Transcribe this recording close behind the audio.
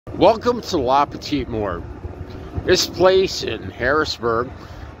Welcome to La Petite Mort. This place in Harrisburg,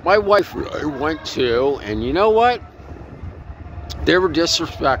 my wife and I went to, and you know what? They were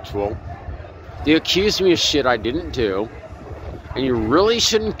disrespectful. They accused me of shit I didn't do. And you really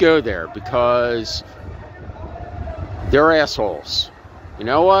shouldn't go there because they're assholes. You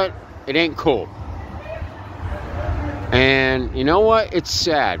know what? It ain't cool. And you know what? It's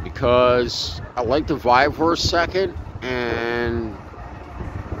sad because I like the vibe for a second, and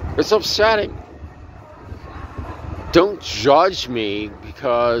it's upsetting. Don't judge me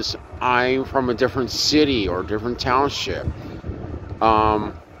because I'm from a different city or a different township.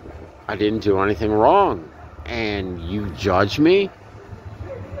 I didn't do anything wrong, and you judge me?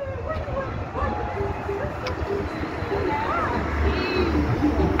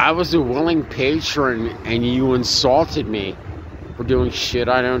 I was a willing patron, and you insulted me for doing shit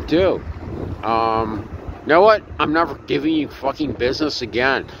I don't do. You know what? I'm never giving you fucking business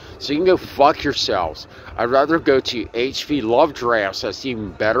again. So you can go fuck yourselves. I'd rather go to HV Love Drafts. That's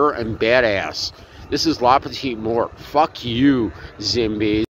even better and badass. This is La Petite Mort. Fuck you, Zembies.